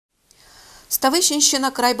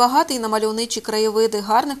Ставищенщина – край багатий на мальовничі краєвиди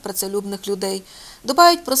гарних працелюбних людей.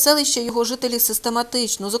 Дбають про селище його жителі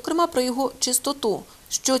систематично, зокрема про його чистоту,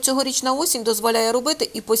 що цьогорічна осінь дозволяє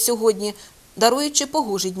робити і по сьогодні, даруючи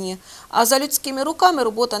погожі дні. А за людськими руками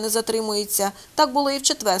робота не затримується. Так було і в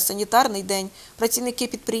четвер, санітарний день. Працівники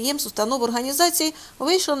підприємств, установ, організацій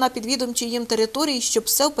вийшли на підвідомчі їм території, щоб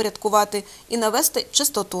все впорядкувати і навести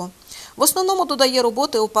чистоту. В основному додає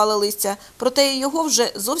роботи опале листя, проте його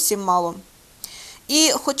вже зовсім мало.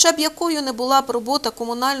 І хоча б якою не була б робота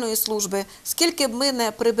комунальної служби, скільки б ми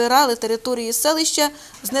не прибирали території селища,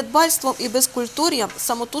 з недбальством і безкультур'ям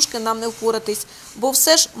самотужки нам не впоратись, бо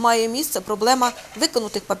все ж має місце проблема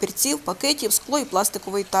викинутих папірців, пакетів, скло і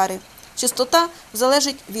пластикової тари. Чистота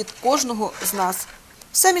залежить від кожного з нас.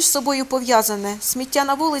 Все між собою пов'язане. Сміття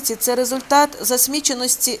на вулиці – це результат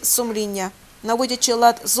засміченості сумління. Наводячи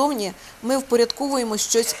лад зовні, ми впорядковуємо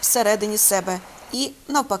щось всередині себе. І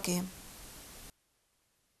навпаки.